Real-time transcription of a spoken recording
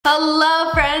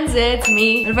Hello friends, it's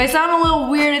me. And if I sound a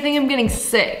little weird, I think I'm getting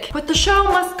sick. But the show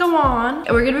must go on.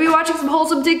 And we're gonna be watching some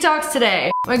wholesome TikToks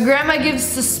today. My grandma gives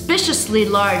suspiciously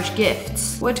large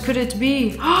gifts. What could it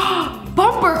be?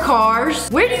 Bumper cars?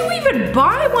 Where do you even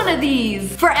buy one of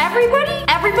these? For everybody?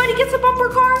 Everybody gets a bumper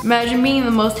car? Imagine being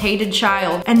the most hated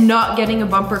child and not getting a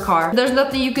bumper car. There's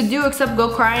nothing you could do except go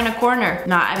cry in a corner.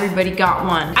 Not everybody got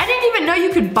one. I didn't even know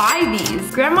you could buy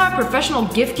these. Grandma a professional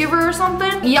gift giver or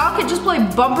something? Y'all could just play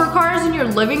bumper cars in your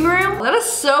living room? That is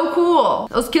so cool.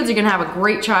 Those kids are gonna have a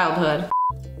great childhood.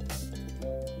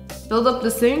 Filled up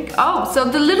the sink. Oh, so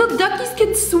the little duckies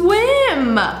can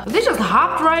swim. They just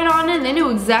hopped right on in. They knew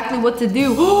exactly what to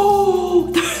do. Oh,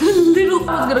 they're little,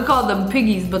 I was gonna call them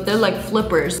piggies, but they're like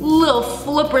flippers. Little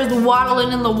flippers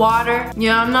waddling in the water.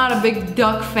 Yeah, I'm not a big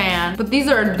duck fan, but these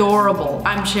are adorable.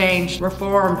 I'm changed,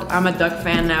 reformed. I'm a duck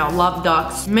fan now. Love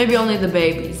ducks. Maybe only the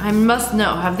babies. I must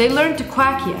know, have they learned to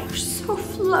quack yet? They're so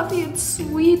fluffy and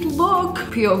sweet. Look.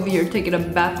 POV, you're taking a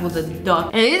bath with a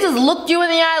duck. And he just looked you in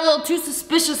the eye a little too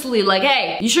suspiciously. Like,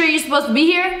 hey, you sure you're supposed to be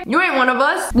here? You ain't one of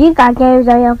us. You got games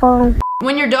on your phone.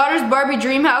 When your daughter's Barbie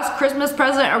Dreamhouse Christmas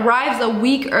present arrives a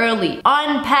week early,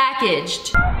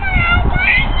 unpackaged.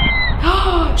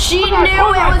 She knew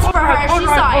it was for her. She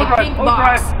saw a pink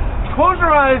box. Close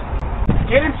your eyes.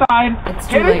 Get inside.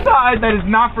 Get inside. That is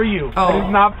not for you. Oh. That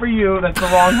is not for you. That's the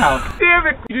wrong house. Damn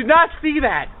it. You did not see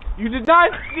that. You did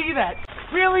not see that.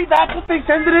 Really? That's what they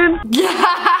sent it in?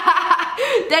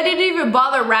 They didn't even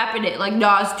bother wrapping it. Like,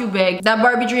 no, it's too big. That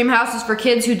Barbie dream house is for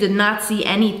kids who did not see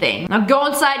anything. Now go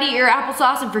inside, eat your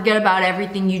applesauce, and forget about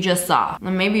everything you just saw.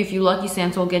 And maybe if you lucky,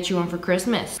 Santa will get you one for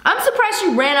Christmas. I'm surprised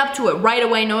she ran up to it right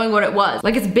away knowing what it was.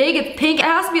 Like, it's big, it's pink, it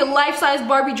has to be a life-size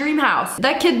Barbie dream house.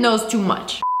 That kid knows too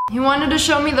much. He wanted to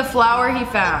show me the flower he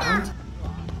found.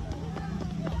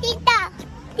 Tita.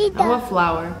 Oh, what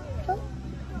flower?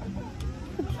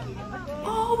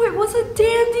 Oh, it was a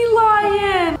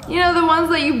dandelion. You know, the ones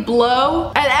that you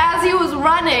blow? And as he was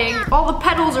running, all the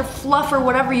petals or fluff or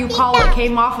whatever you call it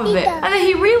came off of it. And then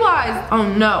he realized, oh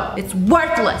no, it's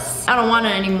worthless. I don't want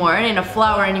it anymore. It ain't a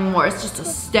flower anymore. It's just a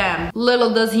stem.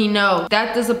 Little does he know,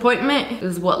 that disappointment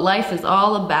is what life is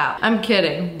all about. I'm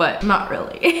kidding, but not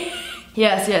really.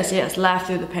 Yes, yes, yes, laugh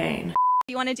through the pain. What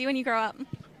do you want to do when you grow up?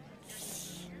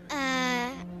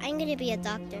 I'm gonna be a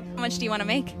doctor. How much do you want to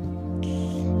make?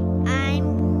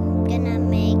 I'm gonna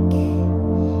make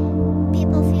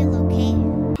people feel okay.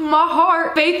 My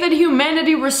heart, faith in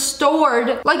humanity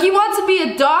restored. Like, he wants to be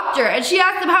a doctor, and she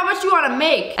asked him, how much do you want to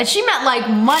make? And she meant like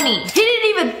money. He didn't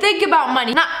even think about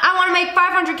money. Not, I want to make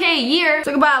 500K a year.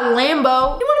 Talk about a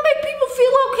Lambo. You want to make people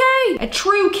feel okay. A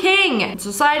true king.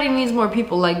 Society needs more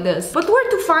people like this. But where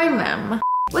to find them?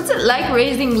 What's it like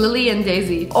raising Lily and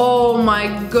Daisy? Oh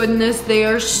my goodness, they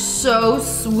are so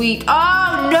sweet.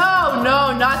 Oh no,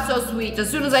 no, not so sweet. As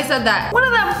soon as I said that, one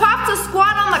of them popped a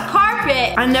squat on the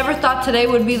carpet. I never thought today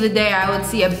would be the day I would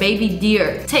see a baby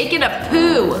deer taking a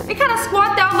poo. They kind of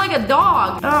squat down like a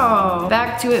dog. Oh,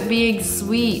 back to it being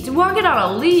sweet. Walking on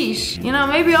a leash. You know,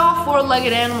 maybe all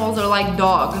four-legged animals are like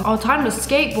dogs. Oh, time to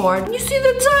skateboard. You see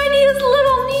the tiniest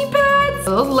little knee pads?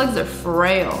 Those legs are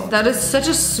frail. That is such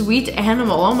a sweet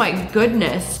animal. Oh my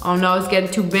goodness. Oh no, it's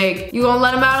getting too big. You gonna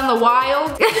let them out in the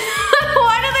wild?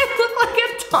 Why do they look like a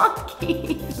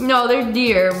donkey? No, they're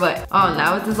deer, but oh,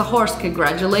 now it is a horse.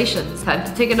 Congratulations. Time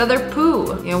to take another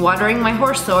poo. You're watering my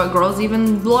horse so it grows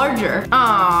even larger.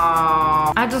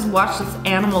 Aww. I just watched this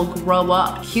animal grow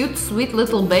up. Cute, sweet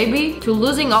little baby to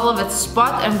losing all of its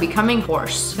spots and becoming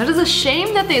horse. That is a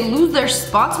shame that they lose their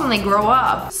spots when they grow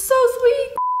up. So sweet.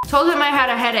 Told him I had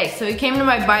a headache, so he came to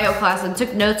my bio class and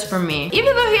took notes for me.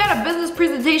 Even though he had a business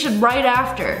presentation right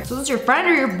after. So is this your friend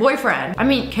or your boyfriend? I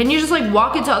mean, can you just like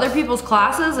walk into other people's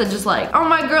classes and just like, oh,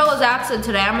 my girl is absent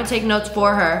today, I'm gonna take notes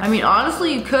for her. I mean,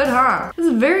 honestly, you could, huh? This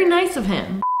is very nice of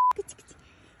him.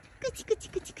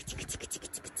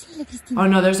 Oh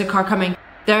no, there's a car coming.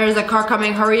 There's a car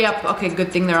coming, hurry up. Okay,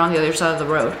 good thing they're on the other side of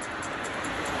the road.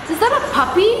 Is that a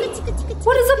puppy?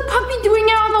 What is a puppy doing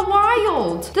out in the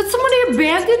wild? Did somebody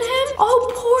abandon him?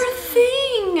 Oh, poor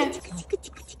thing.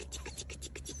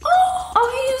 Oh,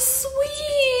 he is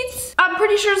sweet. I'm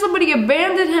pretty sure somebody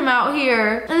abandoned him out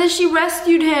here and then she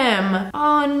rescued him.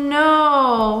 Oh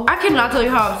no. I cannot tell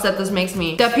you how upset this makes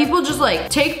me. That people just like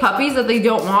take puppies that they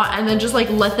don't want and then just like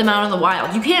let them out in the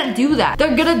wild. You can't do that.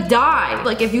 They're gonna die.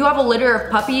 Like, if you have a litter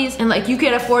of puppies and like you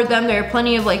can't afford them, there are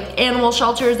plenty of like animal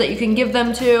shelters that you can give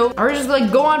them to. Or just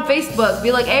like go on Facebook,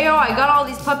 be like, hey yo, I got all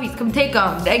these puppies, come take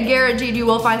them. I guaranteed you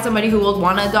will find somebody who will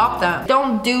want to adopt them.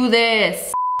 Don't do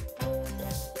this.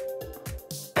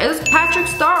 Is Patrick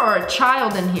Star or a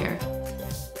child in here?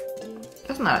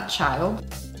 That's not a child.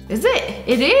 Is it?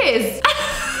 It is.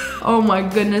 Oh my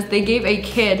goodness, they gave a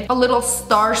kid a little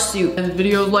star suit. And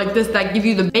videos like this that give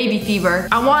you the baby fever.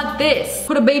 I want this.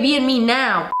 Put a baby in me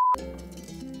now.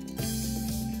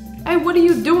 Hey, what are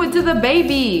you doing to the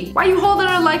baby? Why are you holding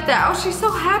her like that? Oh, she's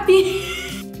so happy.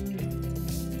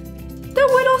 The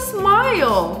little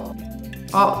smile.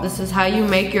 Oh, this is how you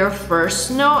make your first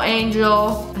snow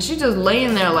angel. And she's just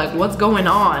laying there like, what's going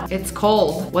on? It's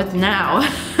cold. What now?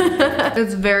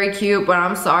 It's very cute, but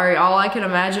I'm sorry. All I can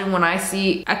imagine when I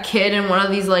see a kid in one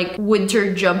of these like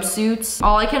winter jumpsuits,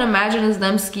 all I can imagine is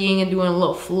them skiing and doing a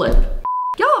little flip.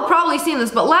 Y'all have probably seen this,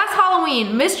 but last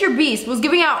Halloween, Mr. Beast was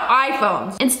giving out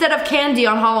iPhones instead of candy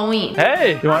on Halloween.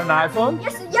 Hey, you want an iPhone?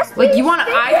 Yes, Like, you want an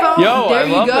iPhone? Yo, there I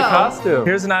you love go. the costume.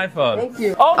 Here's an iPhone. Thank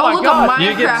you. Oh my Look, god, a you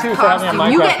get Minecraft two for having a costume.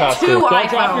 Minecraft You get costume. two Don't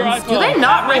drop your iPhones. iPhone. Do they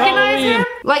not Happy recognize Halloween. him?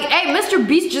 Like, hey, Mr.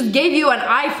 Beast just gave you an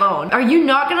iPhone. Are you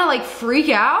not gonna like freak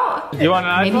out? You want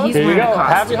an Maybe iPhone? he's Here you wearing a go.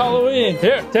 costume. Happy Halloween.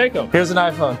 Here, take them. Here's an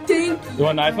iPhone. Thank You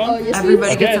want an iPhone? Oh, yes,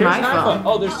 Everybody Okay, gets an here's an iPhone.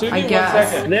 Oh, there's two of I you? guess. 1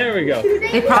 second. There we go.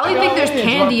 They probably think there's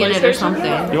candy in it or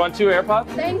something. You want 2 AirPods?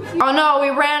 Thank you. Oh no, we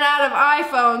ran out of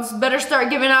iPhones. Better start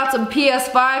giving out some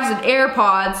PS5s and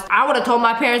AirPods. I would have told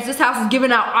my parents this house is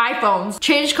giving out iPhones.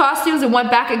 Changed costumes and went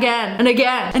back again and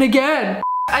again and again.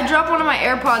 I dropped one of my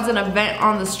AirPods in a vent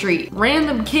on the street.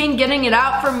 Random king getting it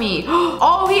out for me.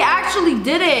 Oh, he actually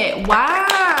did it.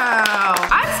 Wow.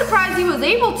 I'm surprised he was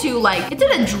able to. Like, it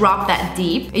didn't drop that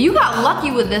deep. You got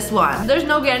lucky with this one. There's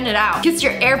no getting it out. Kiss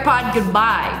your AirPod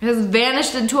goodbye. It has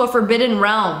vanished into a forbidden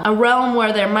realm. A realm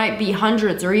where there might be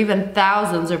hundreds or even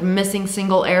thousands of missing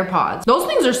single AirPods. Those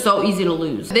things are so easy to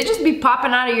lose. They just be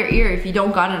popping out of your ear if you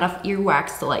don't got enough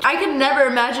earwax to like. I could never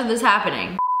imagine this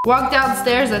happening. Walked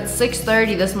downstairs at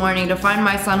 6:30 this morning to find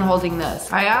my son holding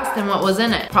this. I asked him what was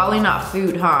in it. Probably not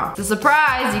food, huh? It's a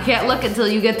surprise. You can't look until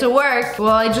you get to work.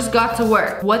 Well, I just got to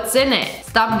work. What's in it?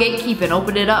 Stop gatekeeping.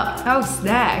 Open it up. Oh,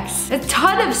 snacks. A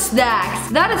ton of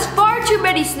snacks. That is far too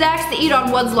many snacks to eat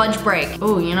on one's lunch break.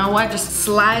 Oh, you know what? Just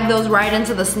slide those right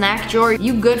into the snack drawer.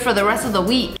 You good for the rest of the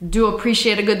week. Do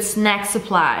appreciate a good snack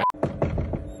supply.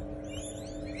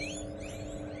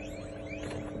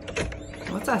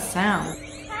 What's that sound?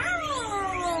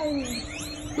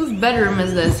 Whose bedroom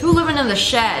is this? Who living in the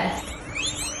shed?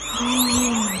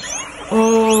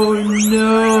 Oh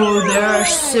no, there are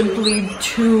simply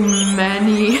too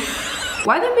many.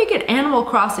 Why are they making Animal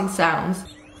Crossing sounds?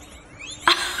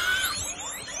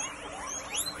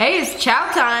 Hey, it's chow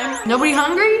time. Nobody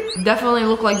hungry? Definitely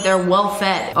look like they're well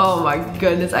fed. Oh my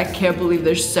goodness, I can't believe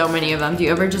there's so many of them. Do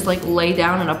you ever just like lay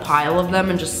down in a pile of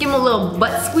them and just give them a little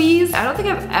butt squeeze? I don't think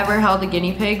I've ever held a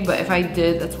guinea pig, but if I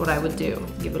did, that's what I would do.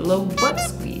 Give it a little butt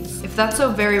squeeze. If that's so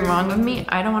very wrong of me,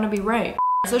 I don't want to be right.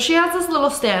 So she has this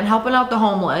little stand helping out the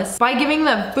homeless by giving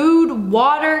them food,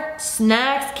 water,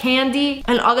 snacks, candy,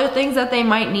 and other things that they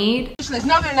might need.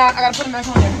 No, they're not. I gotta put them back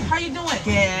on there. How you doing?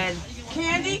 Good.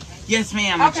 Candy? Yes,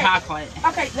 ma'am. Okay. Chocolate.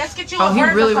 Okay, let's get you Oh, a he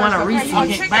burger really first, want a okay? Reese's. You want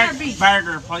Okay, chicken or beef?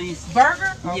 burger, please.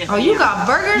 Burger? Yes, Oh, you ma'am. got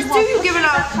burgers too? You giving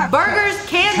out burgers,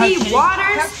 candy, Cupcake.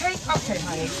 waters? Cupcake? Okay,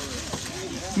 honey.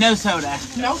 No soda.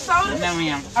 No soda? No,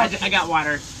 ma'am. Okay. I got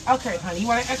water. Okay, honey. You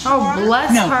want an extra Oh, water?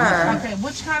 bless No. her. Okay,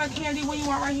 which kind of candy will you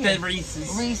want right here? The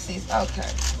Reese's. Reese's. Okay.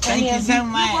 Thank you so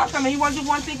much. You're welcome. And you want to do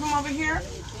one thing from over here?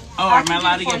 Oh, I am can I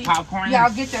allowed do to it for get you. popcorn? Yeah,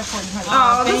 I'll get that for you, honey.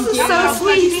 Oh, this is so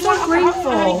sweet. He's so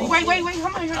grateful. Wait,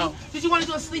 come on, honey. Oh. Did you want to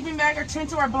do a sleeping bag or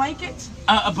tent or a blanket?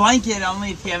 A blanket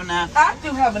only if you have enough. I do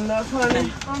have enough,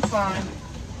 honey. I'm fine.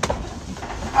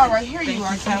 All right, here Thank you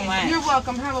are, you so Candy. much. You're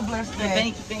welcome. Have a blessed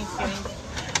day. Thanks.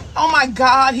 Oh my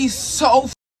God, he's so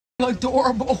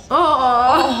adorable.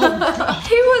 Oh,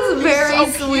 he was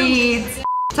very so sweet.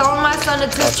 Telling my son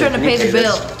it's his turn to pay the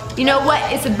bill. You know what?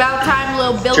 It's about time,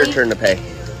 little It's Billy. your turn to pay.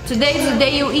 Today's the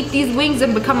day you eat these wings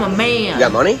and become a man. You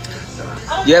got money?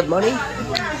 You have money? Do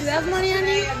you have money on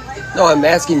you? No, I'm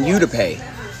asking you to pay.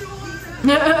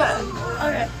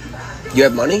 Okay. You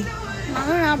have money? I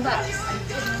don't know, but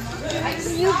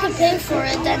you can pay for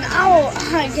it, then I'll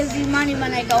give you money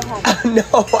when I go home.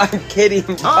 No, I'm kidding.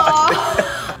 Oh.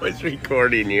 I was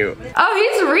recording you. Oh,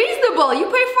 he's reasonable. You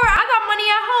pay for it. I got money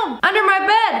at home, under my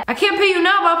bed. I can't pay you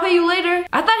now, but I'll pay you later.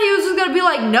 I thought he was just gonna be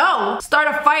like, no. Start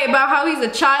a fight about how he's a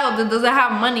child that doesn't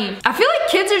have money. I feel like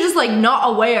kids are just like not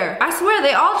aware. I swear,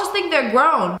 they all just think they're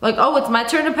grown. Like, oh, it's my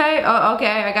turn to pay? Oh,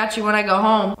 okay, I got you when I go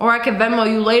home. Or I can Venmo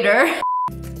you later.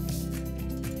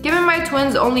 Giving my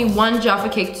twins only one Jaffa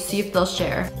cake to see if they'll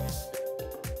share.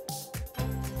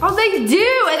 Oh, they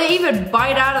do! And they even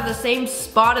bite out of the same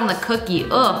spot in the cookie.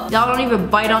 Ugh, y'all don't even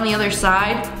bite on the other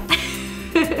side.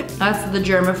 That's the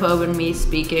germaphobe in me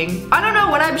speaking. I don't know,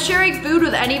 when I'm sharing food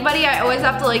with anybody, I always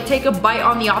have to like take a bite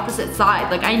on the opposite side.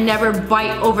 Like I never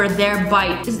bite over their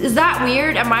bite. Is that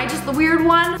weird? Am I just the weird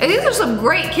one? And these are some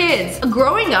great kids.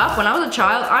 Growing up, when I was a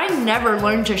child, I never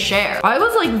learned to share. I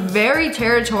was like very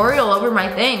territorial over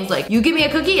my things. Like, you give me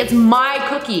a cookie, it's my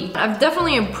cookie. I've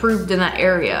definitely improved in that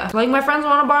area. Like, my friends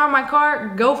wanna borrow my car,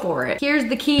 go for it. Here's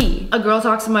the key. A girl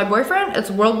talks to my boyfriend, it's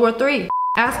World War III.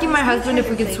 Asking my husband if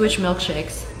we could switch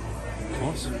milkshakes. Of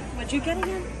course. What'd you get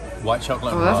again? White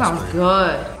chocolate Oh, and that sounds raspberry.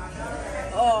 good.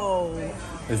 Oh.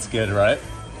 It's good, right?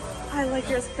 I like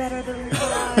yours better than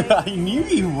mine. I knew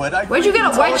you would. Where'd you get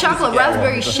a white chocolate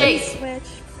raspberry shake? Switch,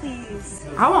 please.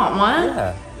 I want one.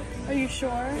 Yeah. Are you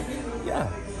sure? Yeah.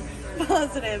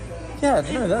 Positive. Yeah,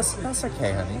 no, that's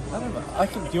okay, honey. I don't know.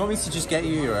 Do you want me to just get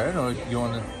you your own, or you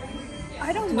want to?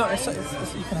 I don't No, mind. you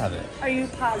can have it. Are you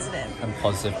positive? I'm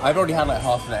positive. I've already had like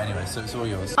half of it anyway, so it's all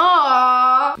yours.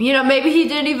 Aww. You know, maybe he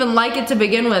didn't even like it to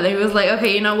begin with. He was like,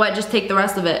 okay, you know what? Just take the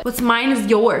rest of it. What's mine is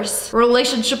yours. A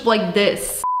relationship like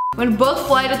this. When both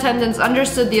flight attendants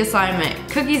understood the assignment,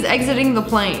 Cookie's exiting the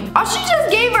plane. Oh, she just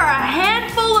gave her a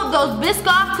handful of those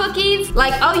Biscoff cookies.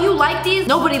 Like, oh, you like these?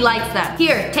 Nobody likes them.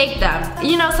 Here, take them.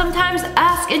 You know, sometimes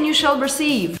ask and you shall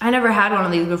receive. I never had one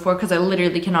of these before because I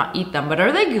literally cannot eat them, but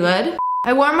are they good?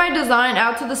 I wore my design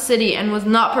out to the city and was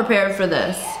not prepared for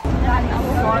this.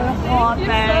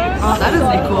 Oh, that is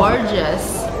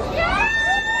gorgeous.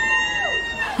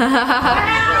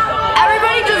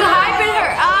 Everybody just hyping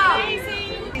her up.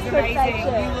 Amazing.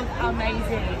 You look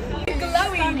amazing. You're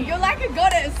glowing. You're like a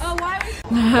goddess. Oh, why?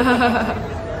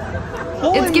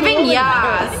 It's giving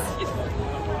yas. Give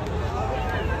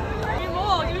me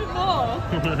more. Give me more.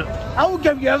 I will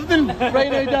give you everything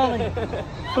right now, darling.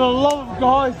 For the love of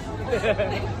God.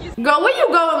 Girl, where you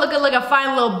going looking like a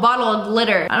fine little bottle of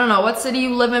glitter? I don't know what city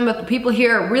you live in, but the people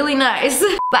here are really nice.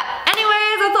 But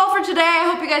anyways, that's all for today. I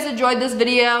hope you guys enjoyed this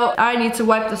video. I need to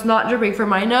wipe the snot dripping from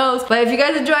my nose. But if you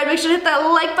guys enjoyed, make sure to hit that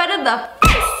like button, the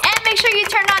face. And make sure you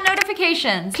turn on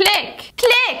notifications. Click,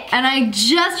 click. And I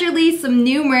just released some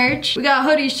new merch. We got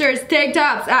hoodies, shirts, tank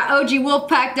tops at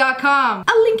ogwolfpack.com.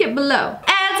 I'll link it below.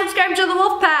 And subscribe to the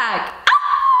Wolfpack.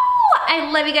 I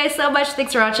love you guys so much.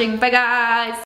 Thanks for watching. Bye, guys.